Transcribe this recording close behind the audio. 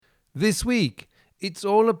This week, it's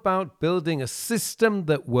all about building a system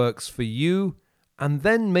that works for you and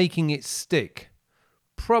then making it stick.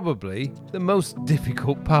 Probably the most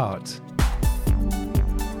difficult part.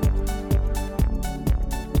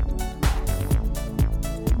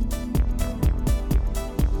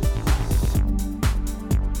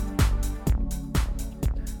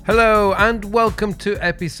 Hello and welcome to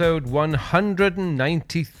episode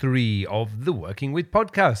 193 of the Working With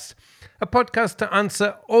podcast. A podcast to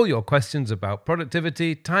answer all your questions about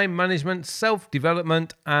productivity, time management,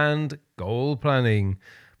 self-development and goal planning.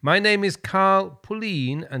 My name is Carl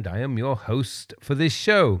Pulleen and I am your host for this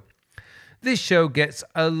show. This show gets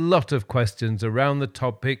a lot of questions around the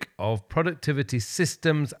topic of productivity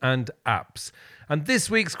systems and apps. And this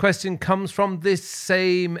week's question comes from this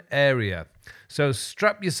same area. So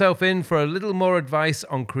strap yourself in for a little more advice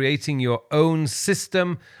on creating your own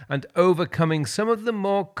system and overcoming some of the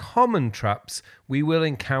more common traps we will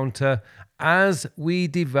encounter as we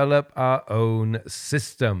develop our own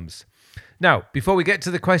systems. Now, before we get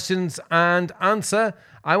to the questions and answer,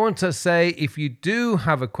 I want to say if you do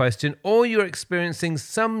have a question or you're experiencing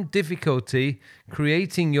some difficulty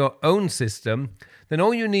creating your own system, then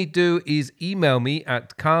all you need to do is email me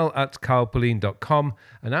at carl@carlpulleen.com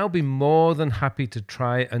and I'll be more than happy to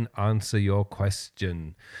try and answer your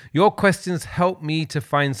question. Your questions help me to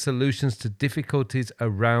find solutions to difficulties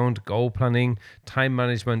around goal planning, time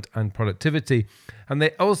management and productivity, and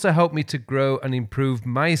they also help me to grow and improve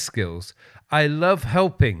my skills. I love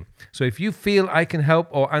helping, so if you feel I can help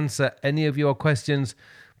or answer any of your questions,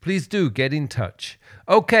 please do get in touch.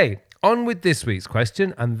 Okay. On with this week's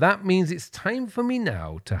question, and that means it's time for me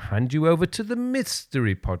now to hand you over to the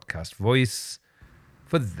mystery podcast voice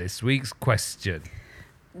for this week's question.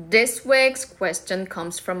 This week's question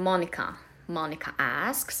comes from Monica. Monica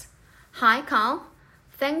asks, "Hi Carl,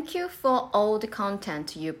 thank you for all the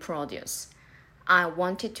content you produce. I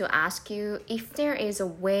wanted to ask you if there is a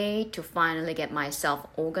way to finally get myself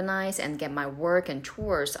organized and get my work and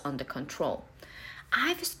chores under control.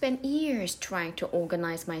 I've spent years trying to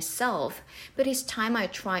organize myself, but each time I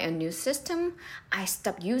try a new system, I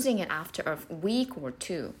stop using it after a week or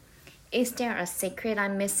two. Is there a secret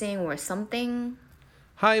I'm missing or something?"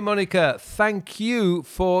 Hi Monica, thank you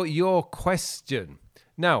for your question.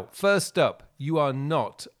 Now, first up, you are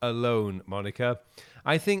not alone, Monica.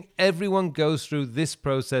 I think everyone goes through this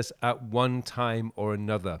process at one time or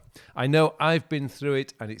another. I know I've been through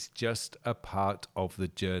it and it's just a part of the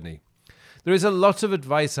journey. There is a lot of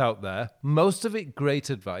advice out there, most of it great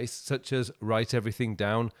advice, such as write everything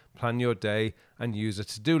down, plan your day, and use a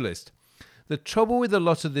to-do list. The trouble with a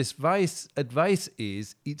lot of this advice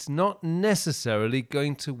is it's not necessarily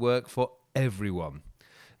going to work for everyone.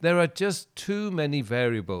 There are just too many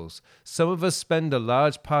variables. Some of us spend a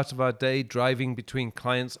large part of our day driving between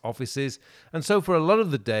clients' offices, and so for a lot of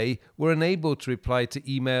the day, we're unable to reply to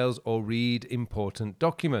emails or read important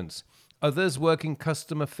documents. Others work in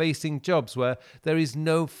customer-facing jobs where there is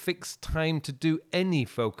no fixed time to do any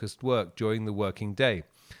focused work during the working day.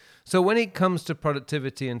 So when it comes to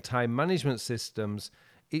productivity and time management systems,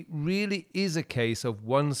 it really is a case of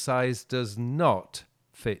one size does not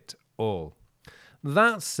fit all.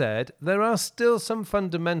 That said, there are still some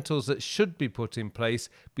fundamentals that should be put in place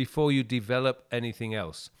before you develop anything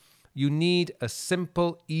else. You need a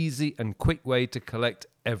simple, easy, and quick way to collect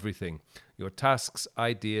everything: your tasks,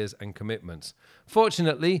 ideas, and commitments.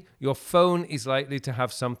 Fortunately, your phone is likely to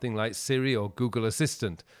have something like Siri or Google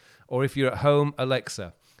Assistant, or if you're at home,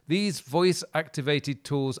 Alexa. These voice-activated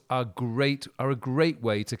tools are a great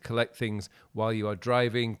way to collect things while you are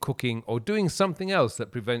driving, cooking, or doing something else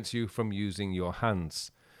that prevents you from using your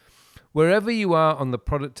hands. Wherever you are on the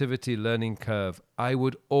productivity learning curve, I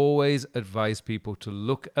would always advise people to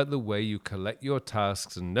look at the way you collect your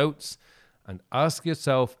tasks and notes and ask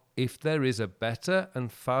yourself if there is a better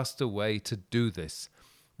and faster way to do this.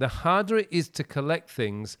 The harder it is to collect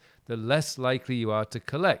things, the less likely you are to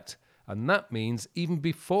collect. And that means even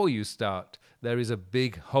before you start, there is a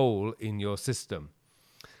big hole in your system.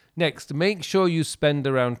 Next, make sure you spend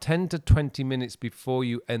around 10 to 20 minutes before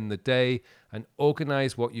you end the day and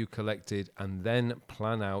organize what you collected and then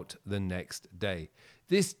plan out the next day.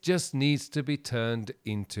 This just needs to be turned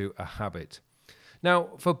into a habit.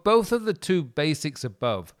 Now, for both of the two basics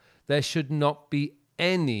above, there should not be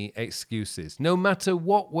any excuses. No matter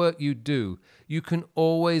what work you do, you can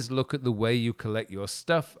always look at the way you collect your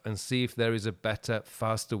stuff and see if there is a better,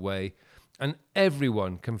 faster way. And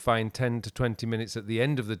everyone can find 10 to 20 minutes at the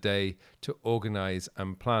end of the day to organize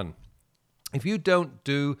and plan. If you don't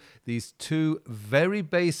do these two very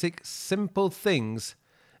basic, simple things,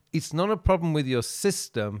 it's not a problem with your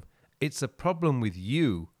system, it's a problem with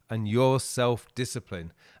you and your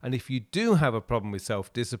self-discipline. And if you do have a problem with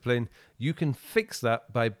self-discipline, you can fix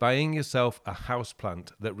that by buying yourself a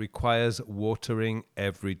houseplant that requires watering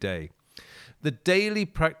every day. The daily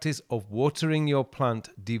practice of watering your plant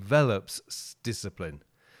develops discipline.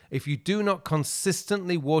 If you do not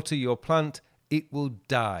consistently water your plant, it will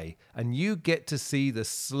die, and you get to see the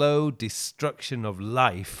slow destruction of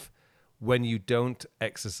life when you don't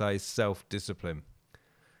exercise self-discipline.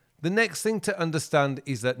 The next thing to understand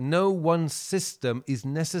is that no one system is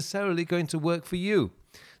necessarily going to work for you.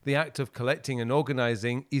 The act of collecting and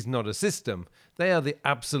organizing is not a system. They are the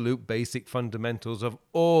absolute basic fundamentals of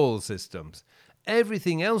all systems.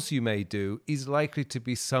 Everything else you may do is likely to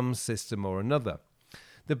be some system or another.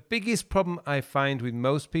 The biggest problem I find with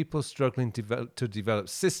most people struggling to develop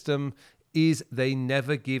system is they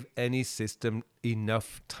never give any system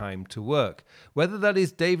enough time to work. Whether that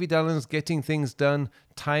is David Allen's Getting Things Done,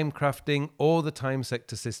 time crafting, or the time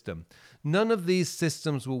sector system. None of these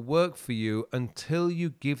systems will work for you until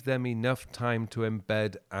you give them enough time to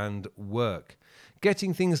embed and work.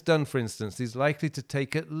 Getting things done, for instance, is likely to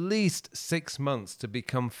take at least 6 months to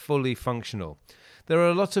become fully functional. There are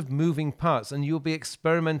a lot of moving parts, and you'll be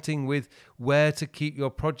experimenting with where to keep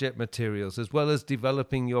your project materials as well as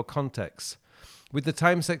developing your context. With the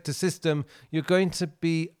time sector system, you're going to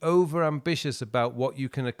be over-ambitious about what you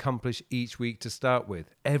can accomplish each week to start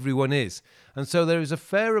with. Everyone is. And so there is a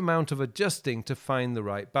fair amount of adjusting to find the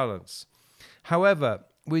right balance. However,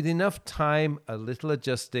 with enough time, a little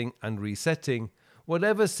adjusting and resetting,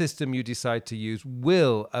 whatever system you decide to use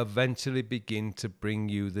will eventually begin to bring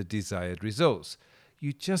you the desired results.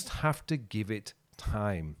 You just have to give it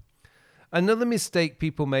time. Another mistake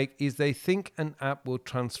people make is they think an app will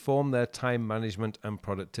transform their time management and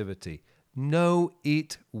productivity. No,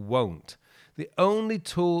 it won't. The only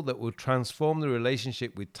tool that will transform the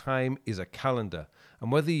relationship with time is a calendar. And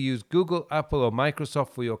whether you use Google, Apple, or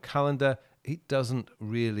Microsoft for your calendar, it doesn't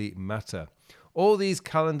really matter. All these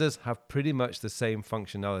calendars have pretty much the same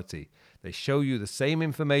functionality. They show you the same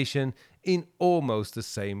information in almost the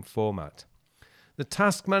same format. The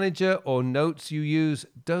task manager or notes you use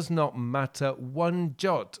does not matter one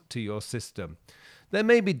jot to your system. There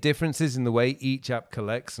may be differences in the way each app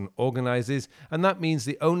collects and organizes, and that means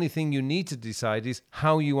the only thing you need to decide is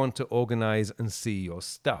how you want to organize and see your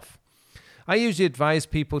stuff. I usually advise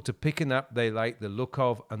people to pick an app they like the look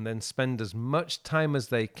of and then spend as much time as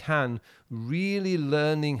they can really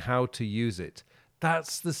learning how to use it.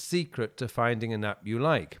 That's the secret to finding an app you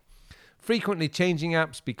like. Frequently changing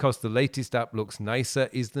apps because the latest app looks nicer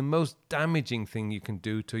is the most damaging thing you can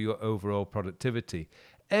do to your overall productivity.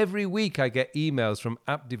 Every week I get emails from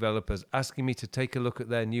app developers asking me to take a look at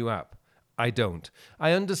their new app. I don't.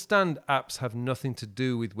 I understand apps have nothing to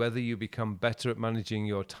do with whether you become better at managing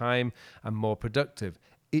your time and more productive.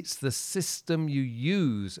 It's the system you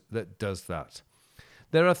use that does that.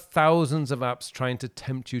 There are thousands of apps trying to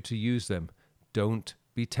tempt you to use them. Don't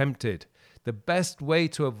be tempted. The best way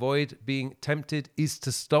to avoid being tempted is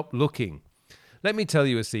to stop looking. Let me tell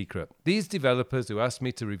you a secret. These developers who ask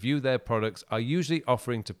me to review their products are usually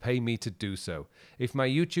offering to pay me to do so. If my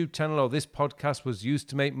YouTube channel or this podcast was used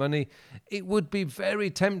to make money, it would be very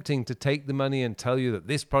tempting to take the money and tell you that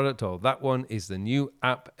this product or that one is the new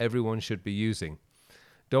app everyone should be using.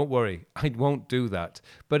 Don't worry, I won't do that.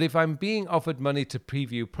 But if I'm being offered money to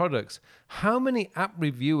preview products, how many app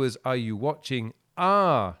reviewers are you watching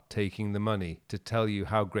are taking the money to tell you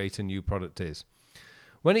how great a new product is?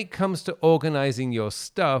 When it comes to organizing your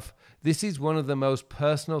stuff, this is one of the most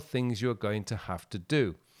personal things you're going to have to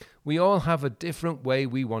do. We all have a different way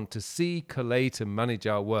we want to see, collate, and manage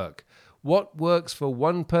our work. What works for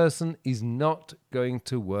one person is not going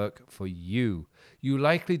to work for you. You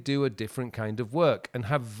likely do a different kind of work and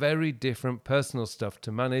have very different personal stuff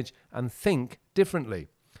to manage and think differently.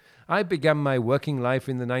 I began my working life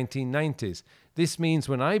in the 1990s. This means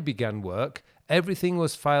when I began work, everything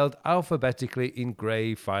was filed alphabetically in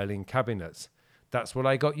grey filing cabinets. That's what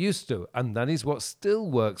I got used to, and that is what still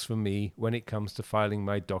works for me when it comes to filing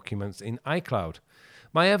my documents in iCloud.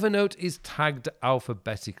 My Evernote is tagged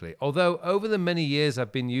alphabetically, although over the many years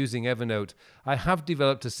I've been using Evernote, I have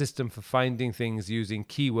developed a system for finding things using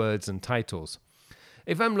keywords and titles.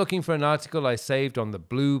 If I'm looking for an article I saved on the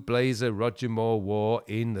Blue Blazer Roger Moore War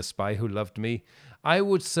in The Spy Who Loved Me, I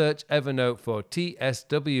would search Evernote for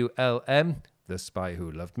TSWLM, The Spy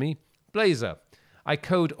Who Loved Me, Blazer. I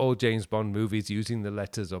code all James Bond movies using the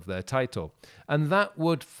letters of their title, and that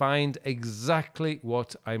would find exactly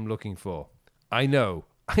what I'm looking for. I know,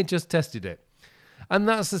 I just tested it. And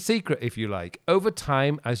that's the secret, if you like. Over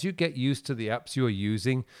time, as you get used to the apps you're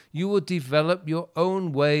using, you will develop your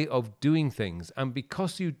own way of doing things. And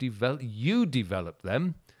because you develop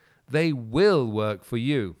them, they will work for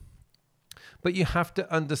you. But you have to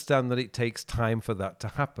understand that it takes time for that to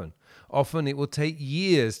happen. Often it will take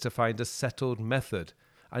years to find a settled method,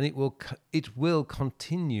 and it will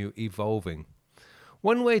continue evolving.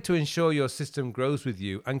 One way to ensure your system grows with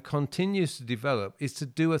you and continues to develop is to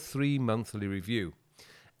do a 3-monthly review.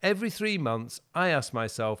 Every 3 months, I ask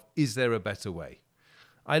myself, is there a better way?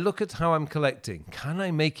 I look at how I'm collecting. Can I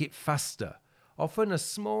make it faster? Often a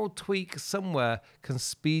small tweak somewhere can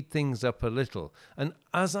speed things up a little. And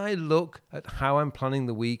as I look at how I'm planning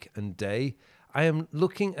the week and day, I am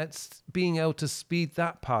looking at being able to speed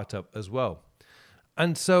that part up as well.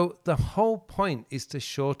 And so the whole point is to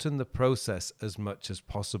shorten the process as much as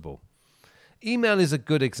possible. Email is a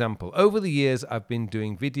good example. Over the years, I've been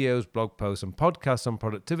doing videos, blog posts, and podcasts on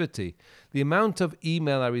productivity. The amount of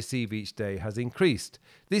email I receive each day has increased.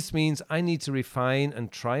 This means I need to refine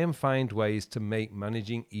and try and find ways to make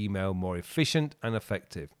managing email more efficient and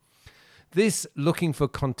effective. This looking for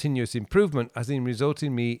continuous improvement has resulted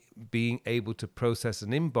in me being able to process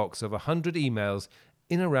an inbox of 100 emails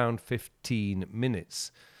in around 15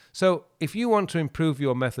 minutes. So if you want to improve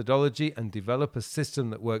your methodology and develop a system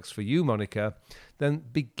that works for you, Monica, then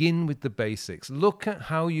begin with the basics. Look at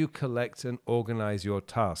how you collect and organize your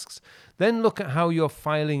tasks. Then look at how you're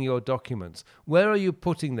filing your documents. Where are you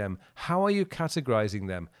putting them? How are you categorizing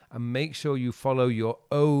them? And make sure you follow your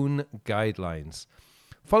own guidelines.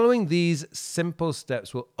 Following these simple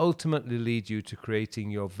steps will ultimately lead you to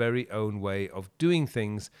creating your very own way of doing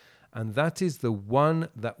things, and that is the one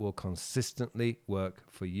that will consistently work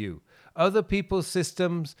for you. Other people's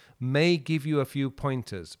systems may give you a few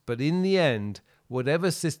pointers, but in the end,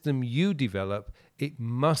 whatever system you develop, it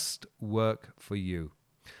must work for you.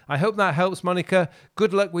 I hope that helps, Monica.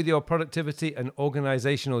 Good luck with your productivity and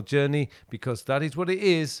organizational journey, because that is what it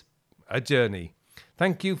is, a journey.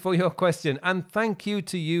 Thank you for your question, and thank you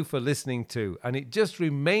to you for listening too. And it just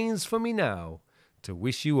remains for me now to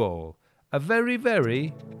wish you all a very,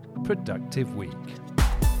 very productive week.